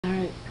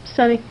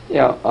Sonny?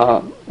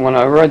 Yeah, when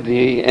I read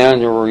the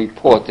annual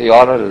report, the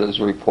auditor's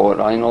report,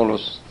 I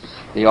noticed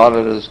the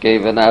auditors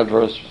gave an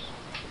adverse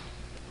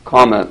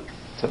comment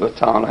to the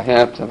town of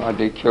Hampton. I'd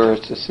be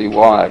curious to see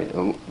why.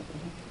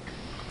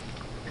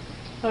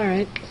 All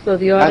right, so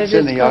the auditors...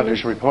 That's in the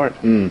auditor's report.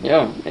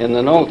 Yeah, in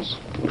the notes.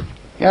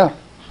 Yeah.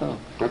 So,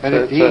 But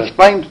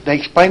they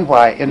explained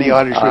why in the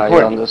auditor's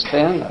report. I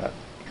understand that.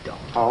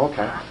 Oh,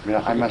 okay. Yeah,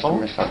 I must have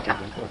missed something.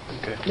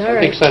 Okay. All I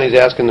think right. Sonny's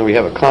asking that we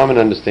have a common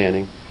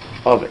understanding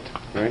of it,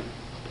 right?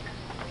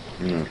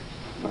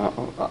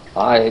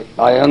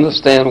 I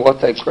understand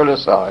what they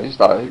criticized.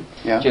 I'm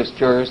Yeah. just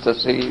curious to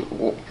see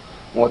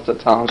what the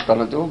town's going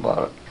to do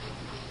about it.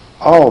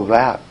 Oh,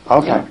 that.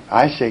 Okay, Yeah.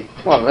 I see.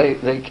 Well,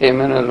 they came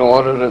in and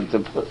audited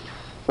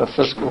the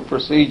fiscal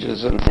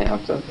procedures in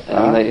Hampton,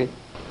 and they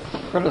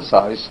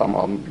criticized some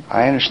of them.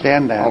 I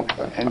understand that.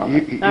 Okay. And All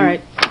you, All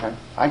right. okay.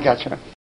 I got you.